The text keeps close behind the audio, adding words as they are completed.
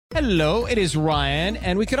Hello, it is Ryan,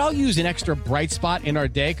 and we could all use an extra bright spot in our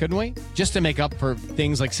day, couldn't we? Just to make up for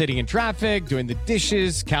things like sitting in traffic, doing the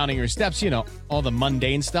dishes, counting your steps, all the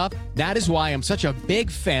mundane stuff. That is why I'm such a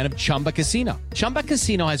big fan of Chumba Casino. Chumba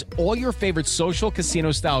Casino has all your favorite social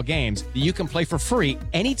casino-style games that you can play for free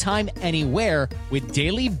anytime, anywhere with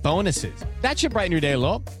daily bonuses. That should brighten your day a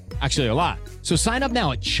little. Actually, a lot. So sign up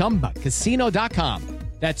now at ChumbaCasino.com.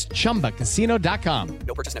 That's ChumbaCasino.com.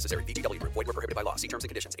 No purchase necessary. VGW Group. Void where prohibited by law. See terms and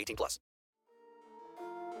conditions. 18+.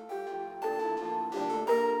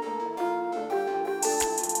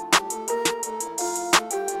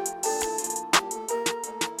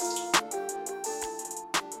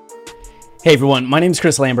 Hey everyone, my name is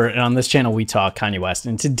Chris Lambert, and on this channel we talk Kanye West.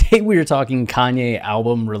 And today we are talking Kanye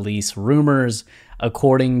album release rumors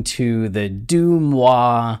according to the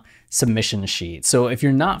DeuxMoi submission sheet. So if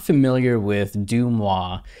you're not familiar with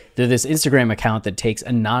DeuxMoi, they're this Instagram account that takes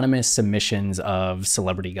anonymous submissions of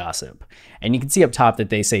celebrity gossip. And you can see up top that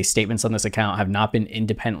they say statements on this account have not been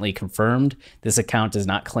independently confirmed. This account does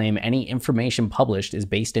not claim any information published is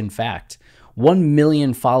based in fact. 1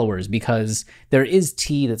 million followers, because there is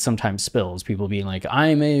tea that sometimes spills. People being like,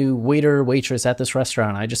 I'm a waiter, waitress at this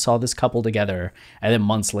restaurant. I just saw this couple together. And then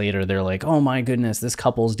months later, they're like, oh my goodness, this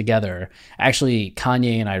couple's together. Actually,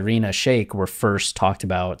 Kanye and Irina Shayk were first talked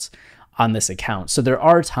about on this account. So there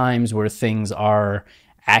are times where things are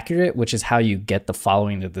accurate, which is how you get the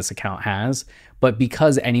following that this account has. But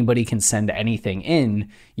because anybody can send anything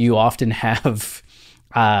in, you often have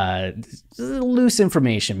loose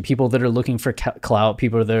information, people that are looking for clout,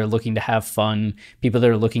 people that are looking to have fun, people that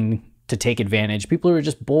are looking to take advantage, people who are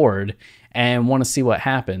just bored and want to see what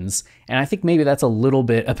happens. And I think maybe that's a little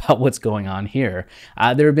bit about what's going on here.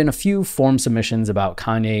 There have been a few form submissions about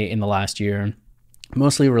Kanye in the last year,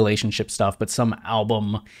 mostly relationship stuff, but some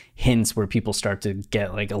album hints where people start to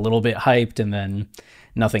get like a little bit hyped and then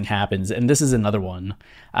nothing happens. And this is another one.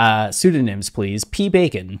 Pseudonyms, please. P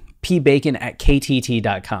Bacon at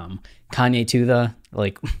ktt.com. Kanye to the,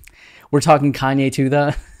 like, we're talking Kanye to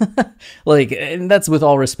the, like, and that's with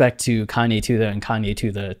all respect to Kanye to the and Kanye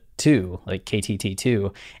to the 2, like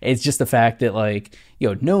KTT2. It's just the fact that, like,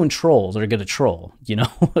 known trolls are gonna troll,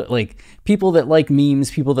 like people that like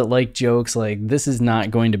memes, people that like jokes, like this is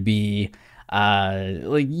not going to be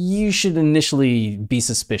like you should initially be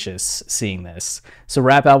suspicious seeing this. So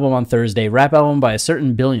rap album on Thursday, rap album by a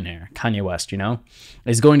certain billionaire, Kanye West,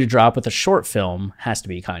 is going to drop with a short film, has to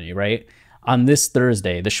be Kanye, right? On this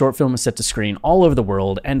Thursday, the short film is set to screen all over the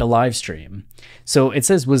world and a live stream. So it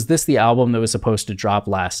says, was this the album that was supposed to drop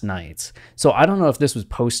last night? So I don't know if this was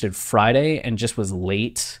posted Friday and just was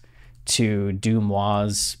late to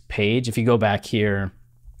DeuxMoi's page. If you go back here,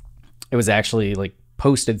 it was actually like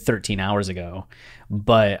posted 13 hours ago,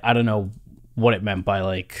 but I don't know what it meant by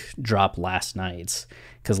like drop last night,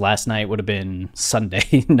 because last night would have been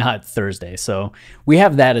Sunday, not Thursday. So we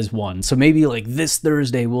have that as one. So maybe like this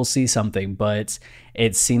Thursday we'll see something, but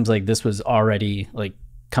it seems like this was already like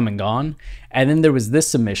come and gone. And then there was this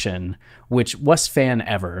submission, which West fan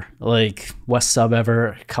ever, like West sub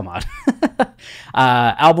ever, come on.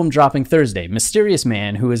 Album dropping Thursday, mysterious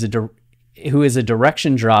man who is a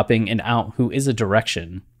direction dropping and out who is a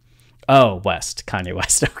direction. Oh, West, Kanye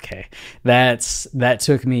West. Okay. That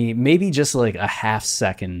took me maybe just like a half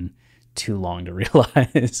second too long to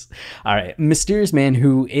realize. All right. Mysterious man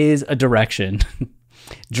who is a direction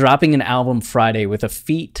dropping an album Friday with a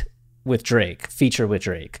feature with Drake,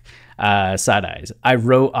 Side Eyes. I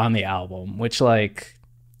wrote on the album, which like,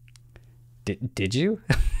 did you?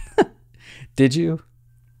 Did you?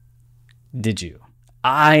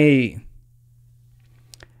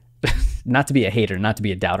 Not to be a hater, not to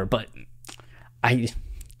be a doubter, but I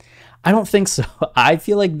don't think so. I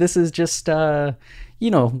feel like this is just,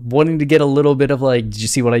 wanting to get a little bit of like, did you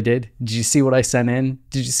see what I did? Did you see what I sent in?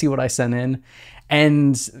 Did you see what I sent in?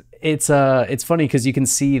 And it's funny because you can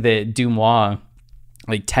see that DeuxMoi,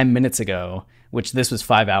 like 10 minutes ago, which this was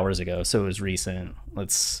 5 hours ago, so it was recent.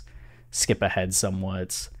 Let's skip ahead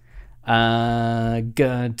somewhat. Billionaire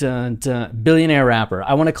rapper.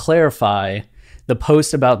 I want to clarify the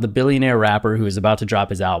post about the billionaire rapper who is about to drop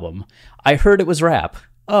his album. I heard it was rap.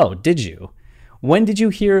 Oh, did you? When did you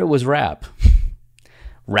hear it was rap?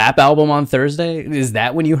 Rap album on Thursday? Is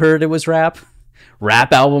that when you heard it was rap?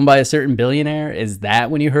 Rap album by a certain billionaire? Is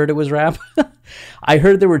that when you heard it was rap? I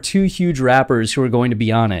heard there were 2 huge rappers who were going to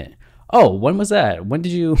be on it. Oh, when was that? When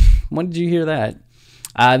did you hear that?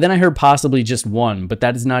 Then I heard possibly just one, but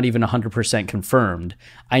that is not even 100% confirmed.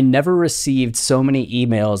 I never received so many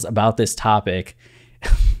emails about this topic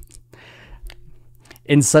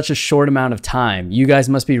in such a short amount of time. You guys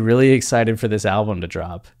must be really excited for this album to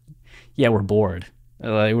drop. Yeah, we're bored.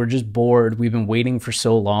 Like, we're just bored. We've been waiting for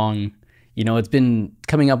so long. You know, it's been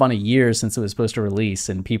coming up on a year since it was supposed to release,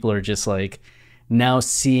 and people are just like now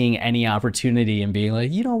seeing any opportunity and being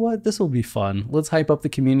like, you know what, this will be fun. Let's hype up the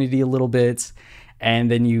community a little bit.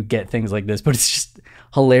 And then you get things like this. But it's just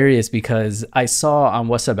hilarious because I saw on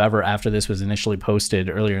What's Up Ever after this was initially posted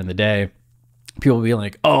earlier in the day, people being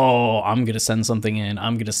like, oh, I'm going to send something in.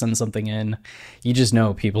 I'm going to send something in. You just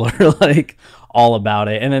know people are like all about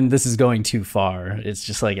it. And then this is going too far. It's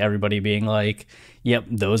just like everybody being like, yep,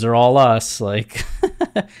 those are all us. Like,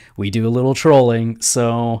 we do a little trolling.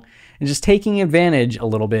 So, and just taking advantage a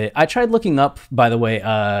little bit. I tried looking up, by the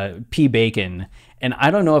way, P. Bacon, and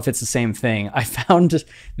I don't know if it's the same thing. I found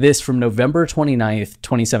this from November 29th,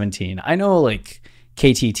 2017. I know like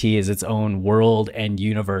KTT is its own world and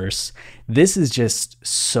universe. This is just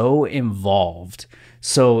so involved.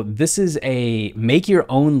 So this is a make your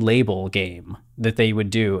own label game that they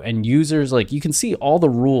would do. And users, like, you can see all the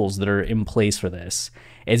rules that are in place for this.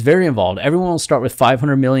 It's very involved. Everyone will start with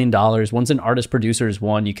 $500 million. Once an artist producer is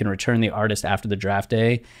won, you can return the artist after the draft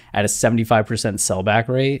day at a 75% sellback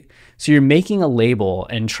rate. So you're making a label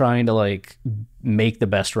and trying to like make the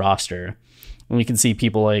best roster. And you can see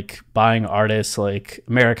people like buying artists like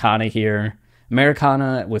Americana here.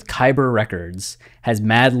 Americana with Kyber Records has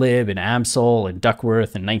Madlib and Absol and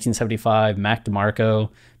Duckworth in 1975, Mac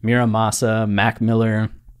DeMarco, Mira Masa, Mac Miller.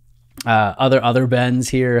 Other Benz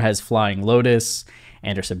here has Flying Lotus,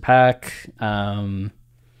 Anderson .Paak,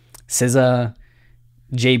 SZA.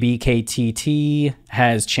 JBKTT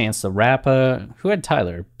has Chance the Rapper. Who had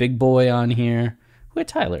Tyler? Big Boy on here. Who had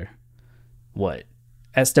Tyler? What?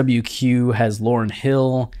 SWQ has Lauryn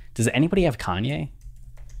Hill. Does anybody have Kanye?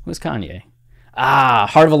 Who's Kanye?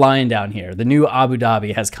 Heart of a Lion down here. The new Abu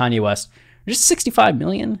Dhabi has Kanye West. Just 65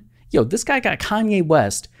 million? Yo, this guy got Kanye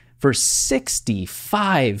West for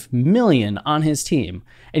 65 million on his team.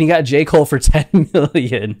 And he got J. Cole for 10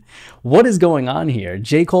 million. What is going on here?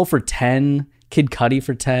 J. Cole for 10, Kid Cudi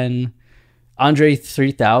for 10, Andre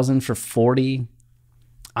 3000 for 40.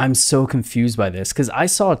 I'm so confused by this because I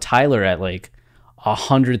saw Tyler at like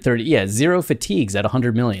 130. Yeah, Zero Fatigues at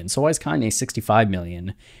 100 million. So why is Kanye 65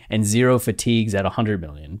 million and Zero Fatigues at 100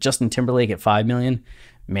 million? Justin Timberlake at 5 million.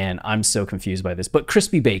 Man, I'm so confused by this. But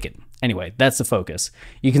Crispy Bacon. Anyway, that's the focus.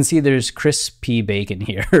 You can see there's Crispy Bacon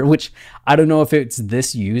here, which I don't know if it's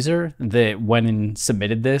this user that went and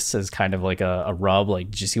submitted this as kind of like a rub.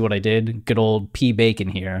 Like, did you see what I did? Good old P. Bacon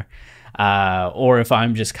here. Or if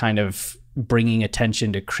I'm just kind of bringing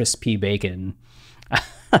attention to Crispy Bacon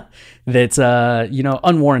that's,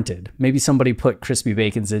 unwarranted. Maybe somebody put Crispy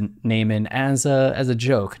Bacon's name in as a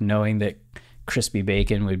joke, knowing that Crispy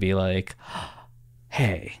Bacon would be like,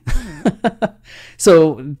 hey.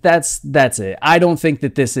 So that's it. I don't think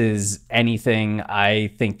that this is anything. I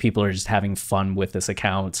think people are just having fun with this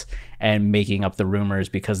account and making up the rumors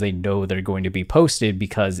because they know they're going to be posted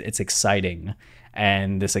because it's exciting.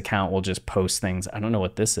 And this account will just post things. I don't know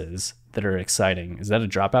what this is that are exciting. Is that a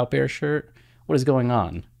Dropout Bear shirt? What is going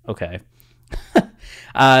on? Okay.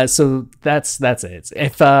 So that's it.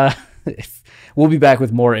 If we'll be back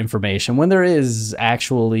with more information when there is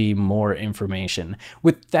actually more information.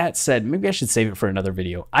 With that said, maybe I should save it for another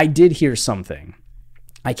video. I did hear something.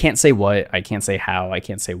 I can't say what, I can't say how, I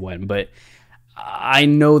can't say when, but I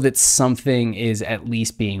know that something is at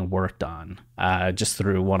least being worked on just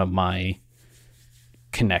through one of my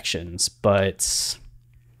connections, but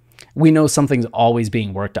we know something's always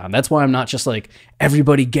being worked on. That's why I'm not just like,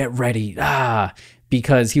 everybody get ready.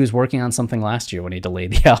 Because he was working on something last year when he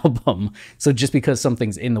delayed the album. So just because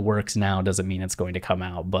something's in the works now doesn't mean it's going to come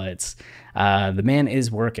out. But the man is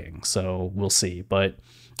working, so we'll see. But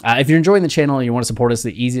if you're enjoying the channel and you want to support us,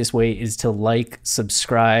 the easiest way is to like,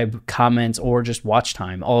 subscribe, comment, or just watch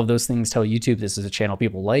time. All of those things tell YouTube this is a channel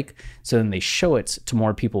people like, so then they show it to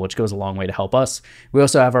more people, which goes a long way to help us. We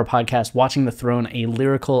also have our podcast, Watching the Throne, a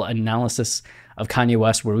lyrical analysis of Kanye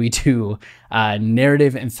West, where we do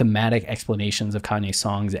narrative and thematic explanations of Kanye's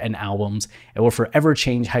songs and albums. It will forever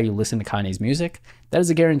change how you listen to Kanye's music. That is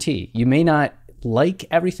a guarantee. You may not like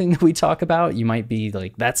everything that we talk about. You might be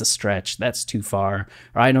like, that's a stretch, that's too far,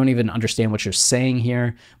 or I don't even understand what you're saying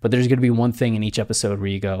here. But there's going to be one thing in each episode where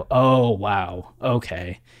you go, oh, wow,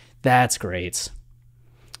 okay, that's great.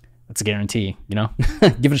 That's a guarantee,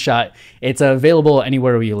 Give it a shot. It's available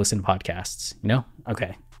anywhere where you listen to podcasts,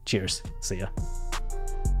 Okay. Cheers. See ya.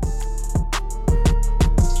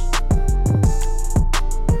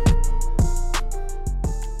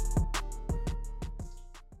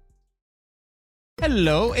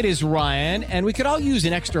 Hello, it is Ryan, and we could all use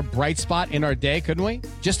an extra bright spot in our day, couldn't we?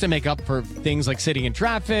 Just to make up for things like sitting in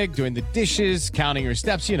traffic, doing the dishes, counting your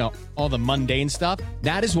steps, all the mundane stuff.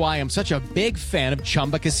 That is why I'm such a big fan of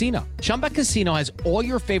Chumba Casino. Chumba Casino has all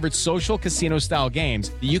your favorite social casino style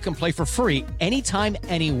games that you can play for free anytime,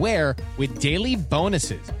 anywhere with daily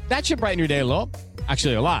bonuses. That should brighten your day a little.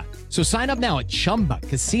 Actually, a lot. So sign up now at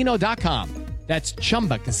ChumbaCasino.com. That's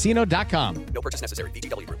ChumbaCasino.com. No purchase necessary.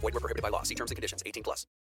 VGW Group. Void where prohibited by law. See terms and conditions. 18+.